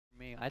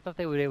I thought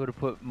they would be able to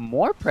put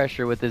more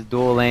pressure with this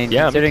dual lane,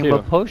 Yeah, considering me too.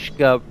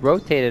 Miposhka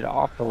rotated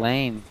off the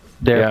lane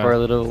there for a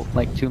little,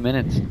 like 2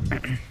 minutes.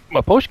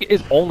 Miposhka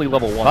is only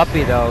level 1.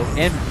 Puppey though,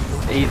 and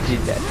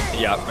he's dead.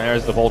 Yeah,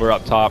 there's the boulder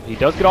up top. He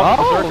does get off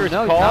the Berserker's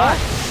no, call.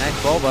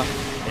 Nice Bulba.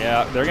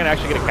 Yeah, they're going to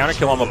actually get a counter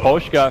kill on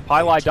Miposhka.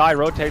 Pylai Die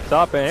rotates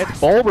up, and it's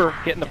Bulber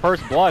getting the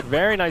first blood.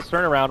 Very nice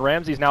turnaround.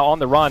 Ramsey's now on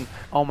the run.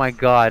 Oh my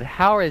god,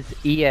 how is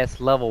ES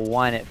level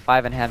 1 at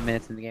 5.5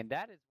 minutes in the game?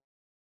 That is...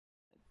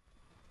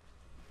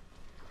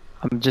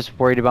 I'm just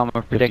worried about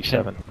my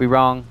prediction. 57. We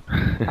wrong.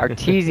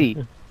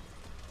 Arteezy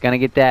gonna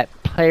get that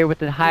player with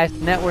the highest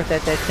net worth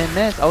at that 10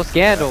 minutes. Oh,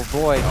 Scandal,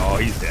 boy. Oh,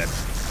 he's dead.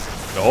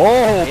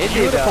 Oh, It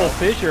beautiful did,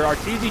 fissure.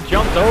 Arteezy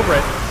jumps over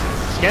it.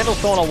 Scandal's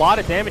throwing a lot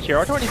of damage here.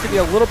 Artor needs to be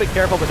a little bit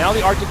careful, but now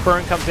the Arctic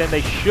Burn comes in.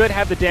 They should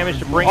have the damage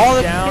to bring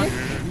him down.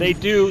 They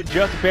do,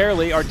 just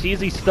barely.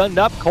 Arteezy stunned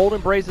up. Cold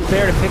Embrace is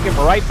there to pick him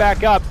right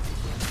back up.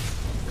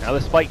 Now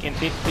the spike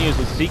continues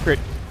with Secret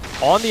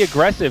on the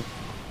aggressive.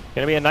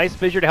 Gonna be a nice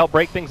fissure to help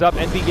break things up.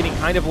 Envy getting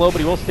kind of low, but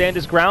he will stand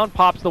his ground.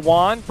 Pops the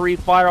wand, breathe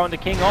fire onto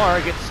King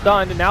R, gets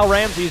stunned, and now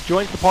Ramses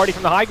joins the party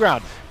from the high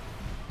ground.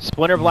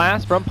 Splinter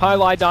Blast from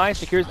Pylai Die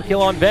secures the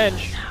kill on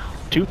Venge.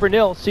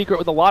 2-0. Secret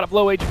with a lot of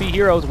low HP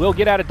heroes will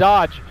get out of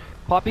dodge.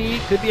 Puppey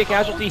could be a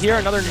casualty here.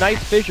 Another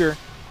nice fissure,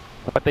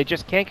 but they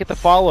just can't get the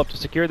follow-up to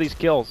secure these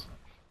kills.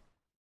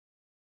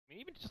 I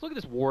mean, even just look at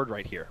this ward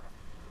right here.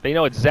 They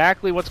know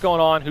exactly what's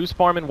going on, who's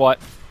farming what.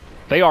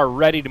 They are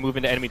ready to move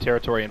into enemy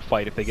territory and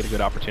fight if they get a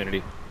good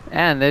opportunity.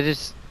 And they're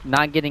just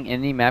not getting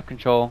any map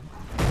control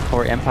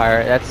for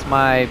Empire. That's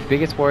my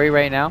biggest worry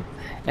right now.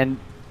 And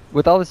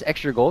with all this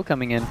extra gold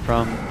coming in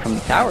from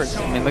the towers,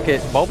 I mean, look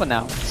at Bulba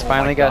now. It's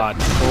finally got...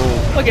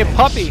 Oh. Look at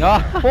Puppey,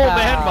 full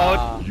man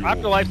mode.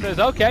 Afterlife says,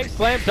 okay,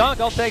 slam dunk,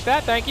 I'll take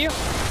that, thank you.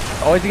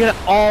 Oh, is he gonna...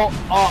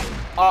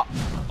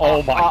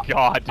 Oh my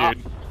god,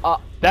 dude.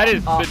 That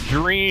is the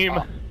dream.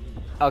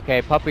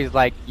 Okay, Puppey's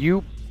like,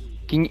 you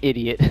fucking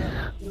idiot.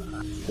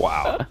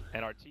 Wow.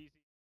 And Arteezy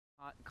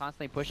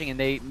constantly pushing, and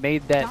they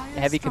made that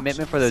heavy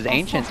commitment for those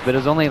Ancients, but it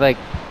was only like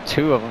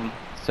 2 of them.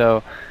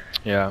 So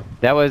yeah,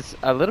 that was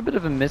a little bit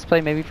of a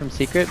misplay maybe from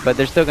Secret, but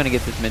they're still going to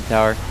get this mid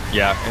tower.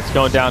 Yeah, it's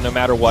going down no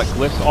matter what.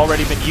 Glyph's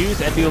already been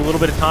used. Envy a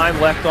little bit of time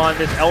left on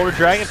this Elder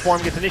Dragon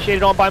form. Gets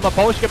initiated on by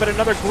Miposhka, but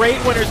another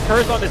great Winner's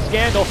Curse on the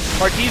Scandal.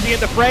 Arteezy in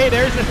the fray.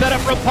 There's the setup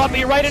from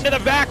Puppey right into the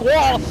back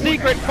wall.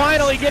 Secret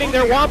finally getting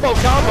their Wombo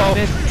combo.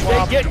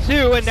 They get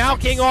 2, and now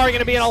King R going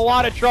to be in a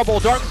lot of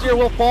trouble. Darkseer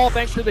will fall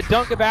thanks to the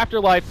dunk of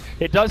Afterlife.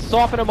 It does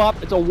soften him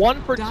up. It's a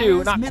 1 for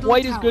 2. Not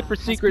quite as good for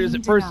Secret as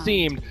it first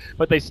seemed,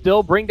 but they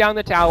still bring down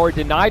the tower,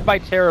 denied by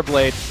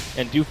Terrorblade,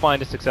 and do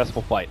find a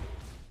successful fight.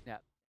 Yeah,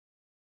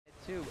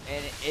 too,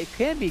 and it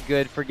can be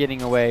good for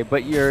getting away,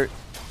 but you're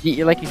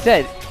like you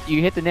said,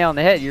 you hit the nail on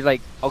the head. You're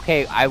like,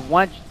 okay, I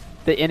want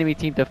the enemy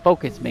team to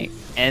focus me,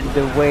 and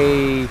the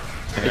way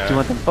that you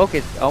want them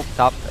focused. Oh,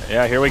 top.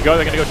 Yeah, here we go.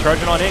 They're going to go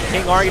charging on in.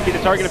 King R going to be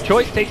the target of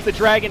choice. Takes the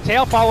Dragon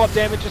Tail. Follow-up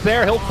damage is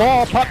there. He'll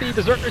fall. Puppey,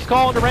 Berserker's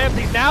call into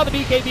Ramses. Now the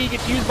BKB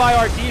gets used by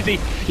Arteezy.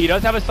 He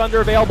does have a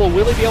Sunder available.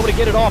 Will he be able to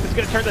get it off? It's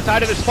going to turn the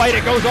tide of this fight.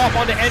 It goes off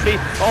onto Envy.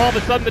 All of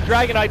a sudden, the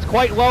Dragonite's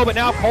quite low, but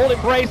now Cold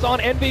Embrace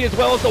on Envy as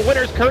well as the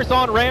Winner's Curse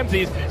on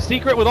Ramses.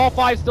 Secret with all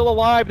 5 still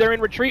alive. They're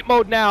in retreat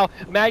mode now.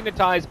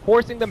 Magnetize,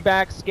 forcing them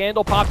back.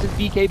 Scandal pops his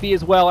BKB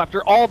as well.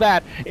 After all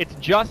that, it's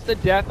just the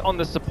death on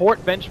the support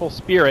Vengeful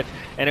Spirit,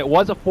 and it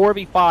was a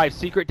 4v5.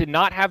 Secret did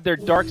not have their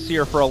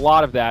Darkseer for a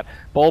lot of that.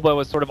 Bulba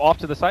was sort of off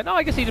to the side. No,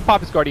 I guess he did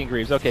pop his Guardian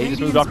Greaves. Okay, he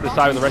just moved off to the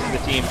side with the rest of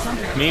the team.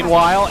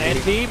 Meanwhile,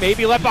 Envy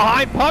maybe left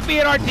behind. Puppey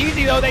and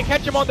Arteezy, though, they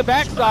catch him on the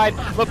backside.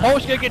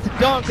 Miposhka gets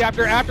dunked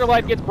after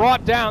Afterlife gets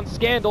brought down.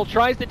 Scandal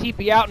tries to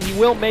TP out, and he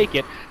will make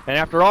it. And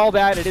after all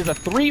that, it is a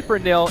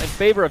 3-0 in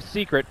favor of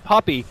Secret.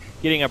 Puppey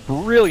getting a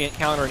brilliant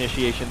counter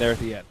initiation there at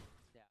the end.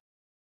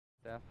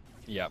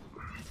 Yep.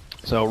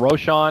 So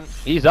Roshan,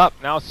 he's up.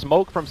 Now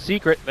smoke from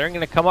Secret. They're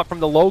going to come up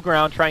from the low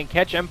ground, try and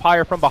catch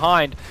Empire from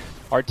behind.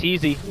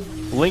 Arteezy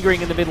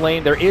lingering in the mid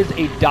lane. There is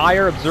a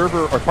dire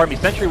observer, or pardon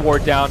me, sentry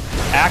ward down.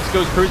 Axe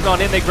goes cruising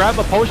on in. They grab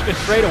Miposhka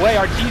straight away.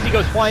 Arteezy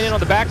goes flying in on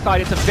the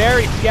backside. It's a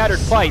very scattered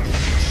fight.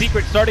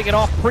 Secret starting it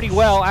off pretty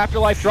well.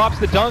 Afterlife drops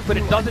the dunk, but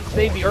it doesn't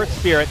save the Earth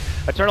Spirit.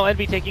 Eternal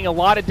Envy taking a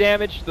lot of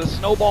damage. The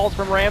snowballs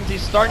from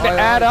Ramses starting to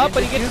add up,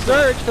 but he gets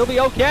surged. He'll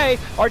be okay.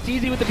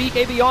 Arteezy with the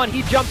BKB on.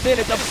 He jumps in.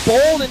 It's a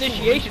bold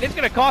initiation. It's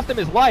going to cost him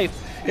his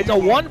life. It's a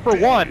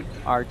 1-for-1.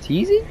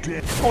 Arteezy?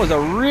 That was a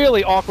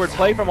really awkward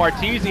play from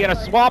Arteezy, and a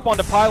swap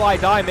onto Pylai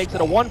Die makes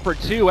it a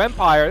 1-for-2.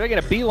 Empire, they're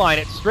going to beeline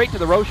it straight to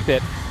the Roche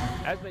pit,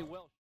 as they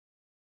will.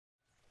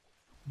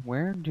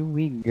 Where do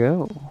we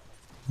go?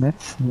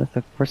 Let's look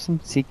for some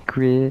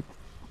Secret.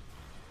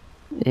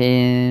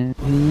 Envy.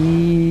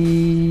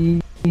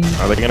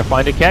 Are they going to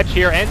find a catch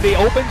here? Envy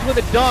opens with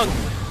a dunk.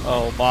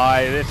 Oh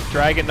my, this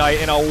Dragon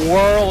Knight in a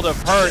world of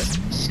hurt.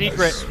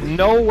 Secret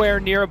nowhere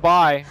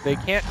nearby. They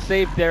can't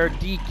save their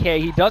DK.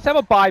 He does have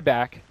a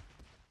buyback.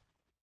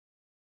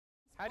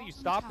 How do you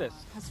stop this?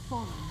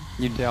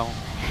 You don't.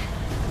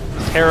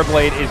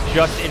 Terrorblade is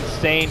just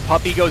insane.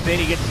 Puppey goes in,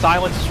 he gets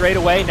silenced straight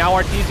away. Now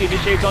Arteezy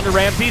initiates onto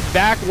Ramses.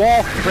 Back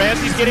wall.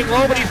 Ramses getting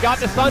low, but he's got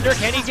the Sunder.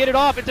 Can he get it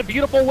off? It's a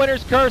beautiful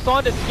Winter's Curse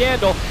onto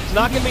Scandal. It's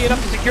not going to be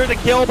enough to secure the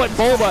kill, but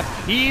Bulba,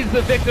 he's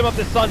the victim of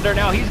the Sunder.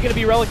 Now he's going to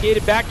be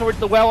relegated back towards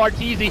the well.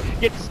 Arteezy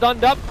gets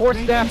stunned up, force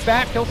staff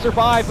back. He'll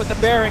survive, but the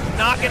Baron's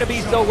not going to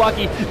be so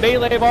lucky.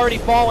 Melee have already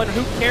fallen.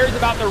 Who cares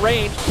about the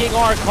range? King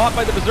R caught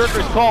by the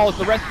Berserker's Call as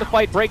the rest of the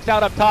fight breaks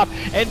out up top.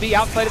 Envy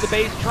outside of the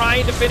base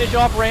trying to finish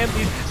off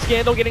Ramses.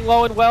 Scandal getting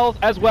low and well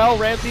as well.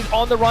 Ramses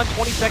on the run,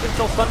 20 seconds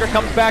till Sunder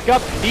comes back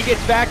up. He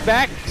gets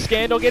back.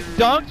 Scandal gets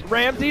dunked.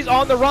 Ramses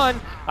on the run.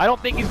 I don't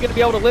think he's going to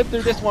be able to live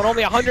through this one.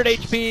 Only 100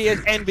 HP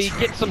as Envy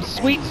gets some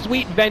sweet,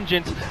 sweet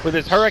vengeance with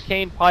his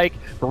Hurricane Pike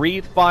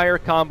Breathe Fire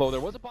combo. There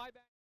was a buyback.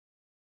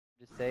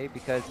 To say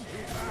because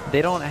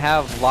they don't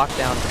have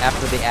lockdowns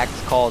after the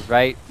axe calls,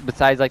 right?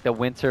 Besides like the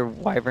Winter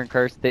Wyvern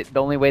Curse, the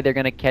only way they're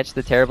going to catch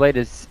the Terrorblade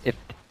is if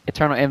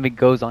Eternal Envy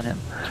goes on him.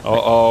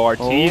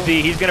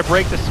 Arteezy, he's going to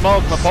break the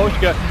smoke.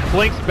 Miposhka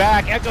blinks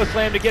back, Echo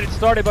Slam to get it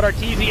started, but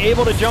Arteezy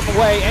able to jump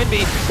away.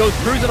 Envy goes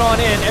cruising on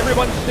in.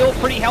 Everyone's still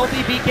pretty healthy.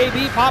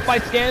 BKB popped by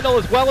Scandal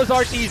as well as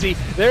Arteezy.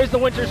 There's the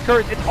Winter's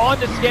Curse. It's on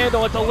to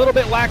Scandal. It's a little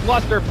bit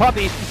lackluster.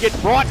 Puppey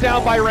gets brought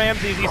down by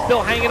Ramses. He's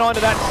still hanging on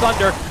to that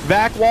Sunder.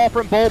 Back wall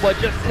from Bulba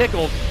just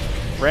tickled.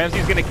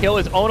 Ramsey's going to kill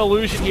his own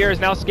illusion here as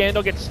now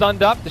Scandal gets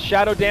stunned up. The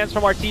Shadow Dance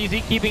from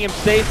Arteezy keeping him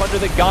safe under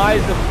the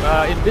guise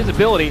of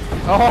invisibility.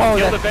 Oh,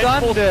 the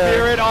Vengeful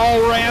Spirit.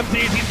 Oh,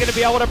 Ramses, he's going to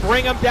be able to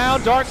bring him down.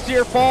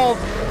 Darkseer falls.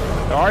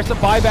 There are some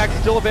buybacks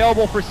still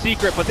available for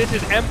Secret, but this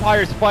is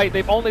Empire's fight.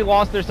 They've only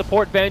lost their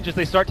support Venge as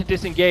they start to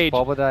disengage.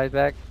 Bulba dies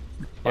back.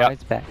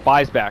 Buys back.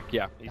 Buys back,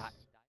 yeah.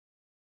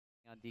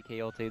 On DK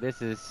ulti.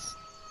 This is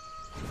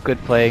good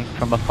play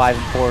from a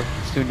 5-4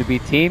 soon-to-be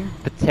team,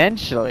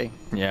 potentially.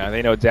 Yeah,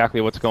 they know exactly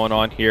what's going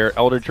on here.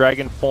 Elder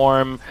Dragon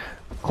form,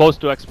 close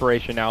to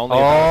expiration now. Only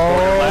about a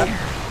quarter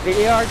left. The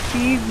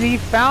Arteezy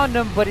found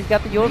him, but he's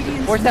got the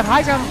ulti. Force that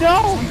high ground.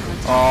 No!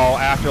 Oh,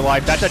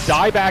 Afterlife. That's a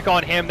dieback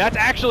on him. That's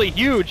actually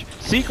huge.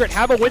 Secret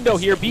have a window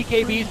here.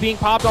 BKB's being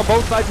popped on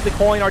both sides of the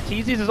coin.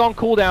 Arteezy's is on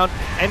cooldown.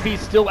 Envy's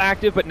still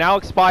active, but now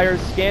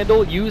expires.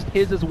 Scandal used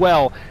his as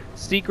well.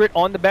 Secret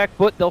on the back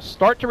foot. They'll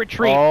start to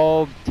retreat.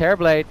 Oh,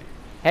 Terrorblade.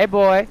 Hey,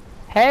 boy.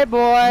 Hey,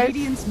 boy.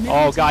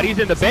 Oh, God. He's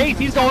in the base.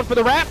 He's going for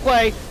the rat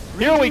play.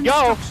 Here we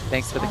go.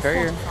 Thanks for the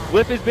courier.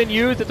 Whip has been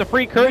used. It's a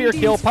free courier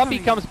kill. Puppey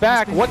comes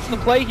back. What's the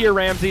play here,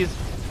 Ramses?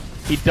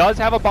 He does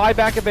have a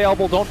buyback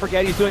available. Don't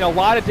forget, he's doing a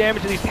lot of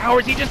damage to these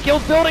towers. He just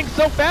kills buildings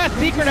so fast.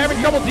 Secret having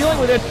trouble dealing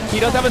with it. He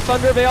does have a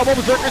Sunder available.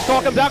 Berserker's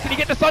Call comes out. Can he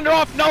get the Sunder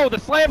off? No, the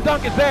slam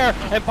dunk is there,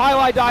 and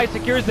Pylai Dai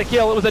secures the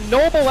kill. It was a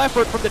noble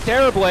effort from the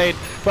Terrorblade,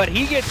 but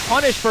he gets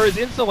punished for his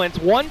insolence.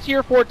 One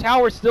tier 4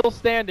 tower still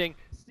standing.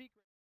 Secret.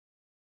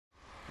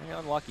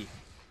 Unlucky.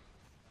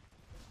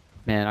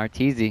 Man,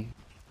 Arteezy.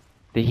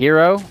 The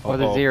hero or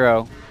the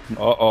zero?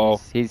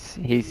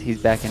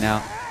 He's backing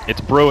out. It's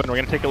brewing. We're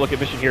going to take a look at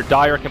Mission here.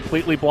 Dire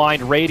completely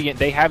blind. Radiant,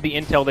 they have the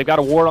intel. They've got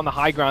a ward on the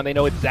high ground. They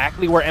know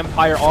exactly where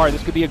Empire are.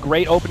 This could be a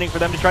great opening for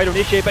them to try to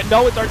initiate, but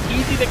no, it's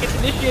Arteezy that gets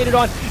initiated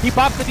on. He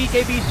pops the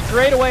BKB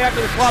straight away after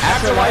the swap.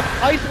 Afterlife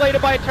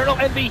isolated by Eternal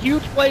Envy.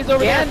 Huge plays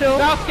over there.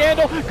 Now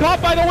Scandal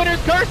caught by the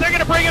Winter's Curse. They're going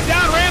to bring him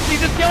down.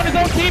 Ramses is killing his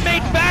own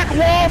teammates. Back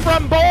wall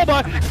from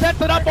Bulba. Sets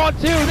it up on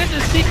 2. This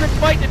is Secret's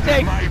fight to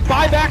take.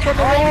 Buyback from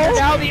the Ranger.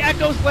 Now the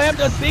Echo Slam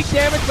does big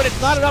damage, but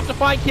it's not enough to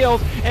find kills.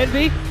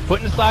 Envy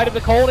put inside of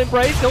the cold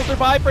embrace. He'll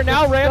survive for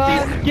now.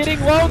 Ramses getting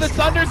low. The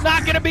Sunder's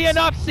not going to be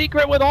enough.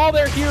 Secret with all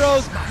their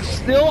heroes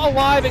still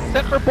alive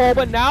except for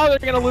Bulba. Now they're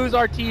going to lose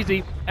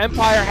Arteezy.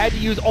 Empire had to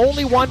use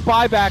only one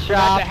buyback for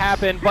that to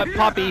happen, but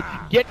Puppey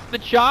gets the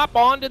chop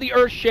onto the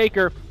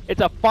Earthshaker. It's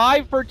a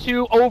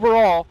 5-for-2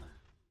 overall.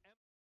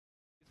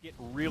 Get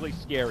really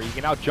scary. You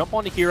can now jump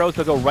on the heroes.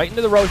 They'll go right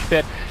into the Roche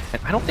pit,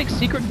 and I don't think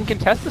Secret can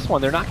contest this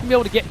one. They're not going to be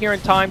able to get here in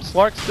time.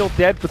 Slark's still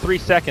dead for 3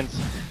 seconds.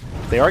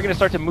 They are going to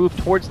start to move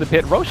towards the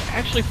pit. Roche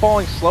actually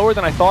falling slower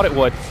than I thought it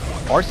would.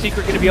 Are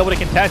Secret going to be able to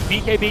contest?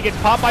 BKB gets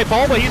popped by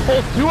Bulba. He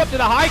pulls 2 up to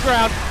the high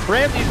ground.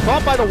 Ramsey's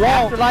caught by the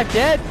wall. Afterlife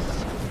dead.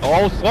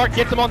 Oh, Slark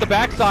gets him on the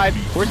backside.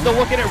 We're still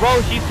looking at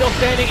Roche. He's still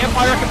standing.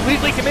 Empire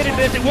completely committed to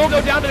this. It will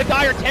go down to the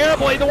Dire.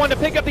 Terrorblade, the one to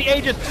pick up the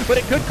Aegis, but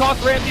it could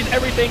cost Ramses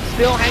everything.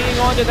 Still hanging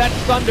on to that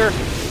Sunder.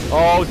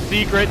 Oh,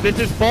 Secret, this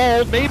is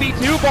bold. Maybe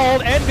too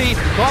bold. Envy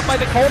caught by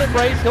the cold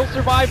embrace. He'll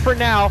survive for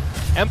now.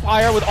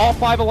 Empire with all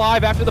 5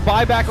 alive after the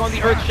buyback on the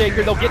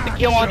Earthshaker. They'll get the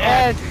kill on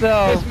Ed.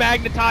 This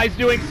Magnetize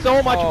doing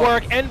so much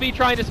work. Envy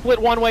trying to split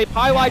one way.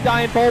 Pylai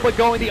Dai and Bulba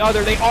going the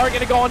other. They are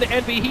going to go on to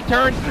Envy. He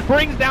turns,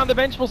 brings down the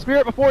Vengeful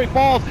Spirit before he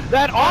falls.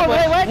 That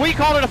armlet, we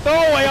call it a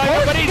throwaway on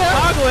him, but he's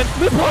toggling.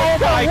 Oh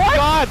my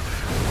God.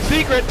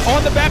 Secret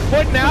on the back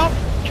foot now.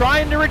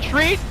 Trying to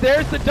retreat.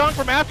 There's the dunk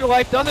from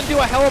Afterlife. Doesn't do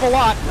a hell of a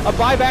lot. A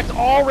buyback's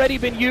already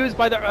been used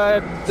by the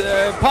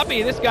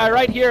Puppey. This guy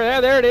right here.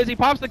 There it is. He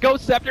pops the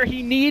Ghost Scepter.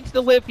 He needs to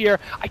live here.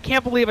 I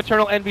can't believe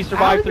Eternal Envy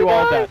survived through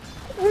all of that.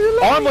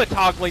 Armlet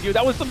toggling, dude.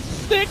 That was some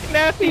sick,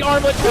 nasty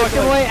armlet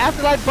toggling. Away.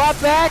 Afterlife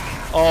brought back.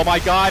 Oh my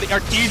god,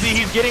 Arteezy,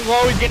 he's getting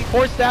low, he's getting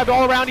force stabbed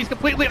all around, he's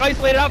completely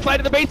isolated outside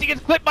of the base, he gets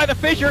clipped by the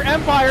Fissure.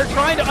 Empire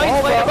trying to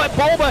isolate it, but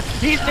Bulba,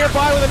 he's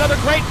nearby with another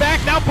great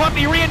back. Now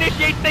Puppey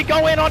reinitiates, they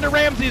go in onto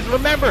Ramses.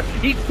 Remember,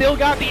 he's still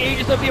got the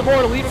Aegis of the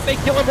Immortal, even if they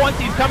kill him once,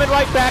 he's coming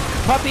right back.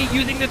 Puppey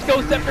using this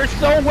Ghost Scepter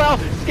so well.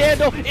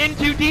 Scandal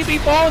into DB,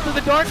 falls to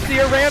the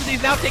Darkseer.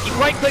 Ramses now taking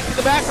right click to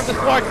the back from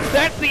the Slark.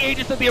 That's the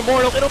Aegis of the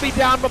Immortal, it'll be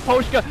down.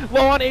 Miposhka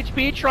low on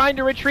HP, trying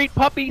to retreat.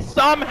 Puppey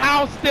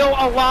somehow still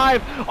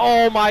alive.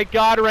 Oh my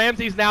god.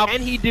 Ramses now, can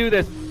he do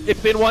this?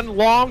 It's been one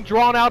long,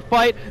 drawn-out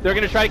fight. They're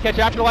going to try to catch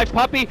Afterlife.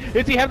 Puppey,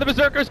 does he have the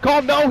Berserker's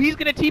Call? No, he's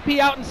going to TP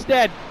out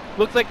instead.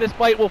 Looks like this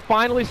fight will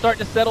finally start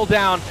to settle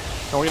down.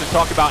 And we're going to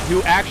talk about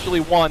who actually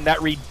won that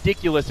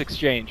ridiculous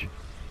exchange.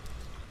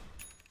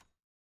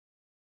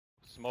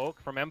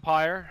 Smoke from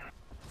Empire.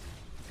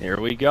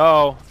 Here we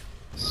go.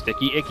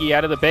 Sticky Icky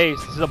out of the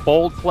base. This is a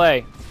bold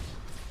play.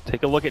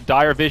 Take a look at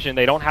Dire Vision.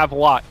 They don't have a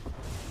lot.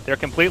 They're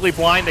completely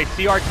blind. They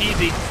see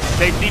Arteezy.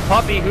 They see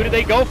Puppey. Who do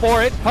they go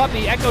for? It's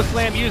Puppey. Echo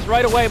Slam used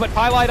right away, but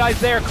Pylight Eye's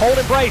there. Cold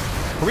Embrace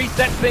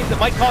resets things that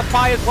might cost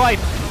Pi his life,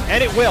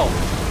 and it will.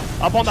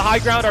 Up on the high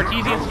ground,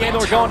 Arteezy and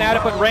Scandal are going at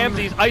it, but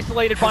Ramses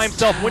isolated by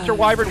himself. Winter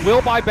Wyvern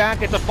will buy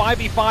back. It's a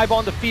 5v5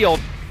 on the field.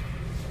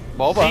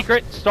 Bulba.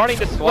 Secret starting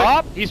to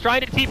swap. He's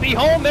trying to TP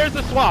home. There's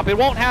the swap. It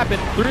won't happen.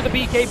 Through the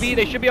BKB,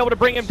 they should be able to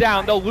bring him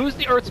down. They'll lose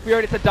the Earth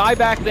Spirit. It's a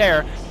dieback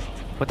there.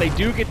 But they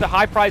do get the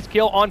high prize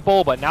kill on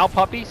Bulba. Now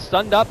Puppey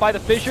stunned up by the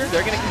Fissure.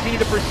 They're going to continue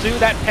to pursue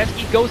that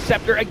pesky Ghost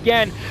Scepter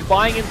again,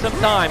 buying in some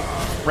time.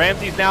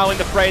 Ramses now in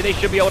the fray. They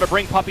should be able to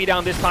bring Puppey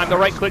down this time. The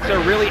right clicks are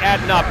really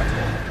adding up.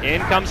 In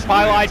comes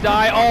Pylight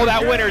Die. Oh,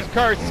 that Winter's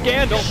Curse.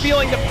 Scandal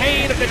feeling the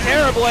pain of the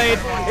Terrorblade.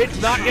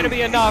 It's not going to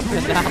be enough.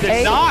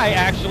 Deny,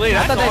 actually.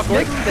 That's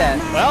awkward.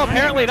 Well,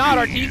 apparently not.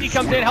 Arteezy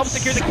comes in, helps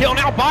secure the kill.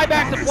 Now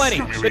buybacks aplenty.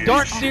 The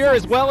Darkseer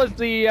as well as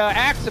the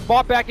Axe have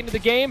bought back into the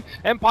game.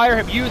 Empire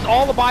have used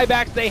all the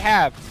buybacks they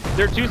have.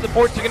 Their two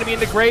supports are going to be in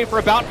the grave for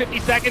about 50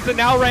 seconds, and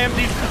now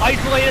Ramses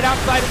isolated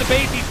outside of the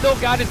base. He's still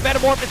got his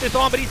Metamorphosis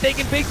on, but he's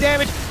taking big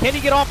damage. Can he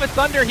get off his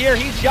Thunder here?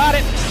 He's got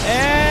it,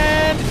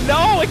 and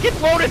no, it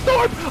gets Lotus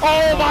Orb.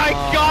 Oh my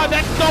god,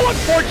 that's so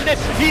unfortunate.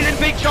 He's in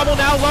big trouble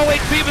now. Low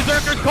HP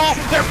Berserker's Call.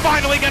 They're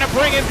finally going to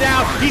bring him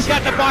down. He's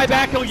got the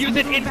buyback. He'll use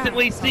it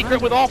instantly.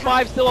 Secret with all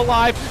 5 still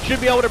alive should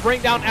be able to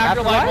bring down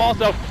Afterlife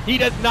also. He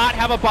does not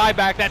have a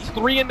buyback. That's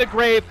 3 in the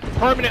grave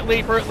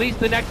permanently for at least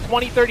the next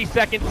 20-30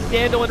 seconds.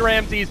 Scandal and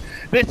Ramses.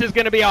 This is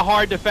going to be a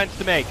hard defense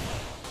to make.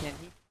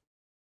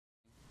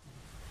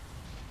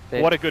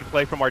 What a good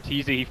play from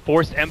Arteezy. He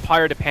forced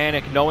Empire to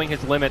panic, knowing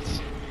his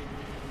limits.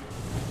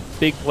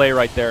 Big play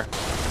right there.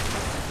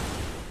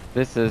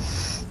 This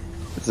is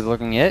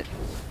looking it.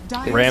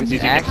 Ramses, you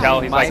can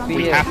tell, he's like,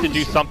 we have to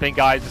do something,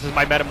 guys. This is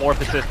my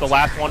Metamorphosis, the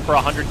last one for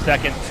 100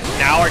 seconds.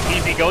 Now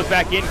Arteezy goes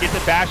back in, gets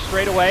it bashed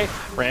straight away.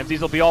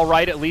 Ramses will be all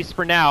right, at least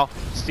for now.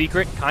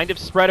 Secret kind of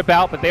spread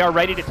about, but they are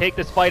ready to take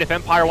this fight if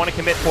Empire want to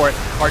commit for it.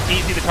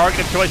 Arteezy, the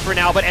target of choice for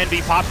now, but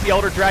Envy pops the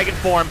Elder Dragon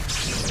form.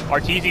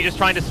 Arteezy just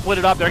trying to split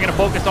it up. They're going to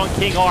focus on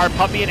King R.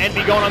 Puppey and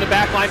Envy going on the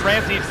back line.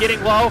 Ramses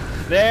getting low.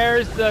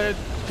 There's the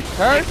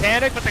curse.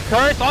 Panic, but the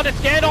curse on the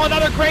Scandal.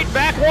 Another great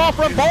back wall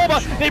from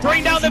Bulba. They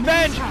bring down the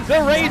Venge.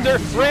 The Razor.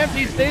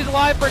 Ramses stays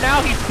alive for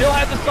now. He still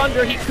has the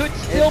Sunder. He could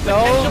still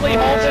potentially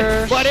hold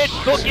it, but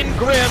it's looking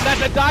grim.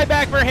 That's a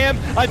dieback for him.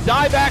 A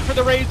dieback for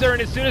the Razor,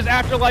 and as soon as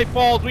Afterlife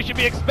falls, we should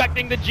be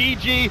expecting the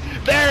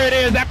GG. There it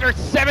is. After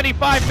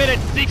 75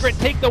 minutes, Secret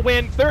take the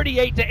win,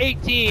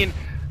 38-18.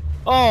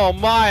 Oh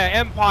my,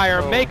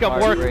 Empire, make them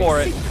work for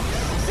it.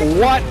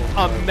 What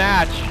a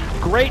match.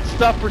 Great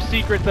stuff for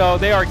Secret, though.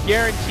 They are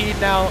guaranteed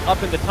now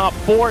up in the top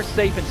 4,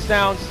 safe and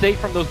sound, safe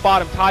from those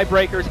bottom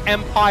tiebreakers.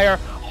 Empire,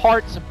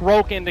 hearts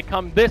broken to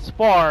come this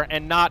far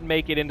and not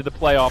make it into the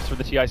playoffs for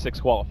the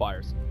TI6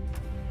 qualifiers.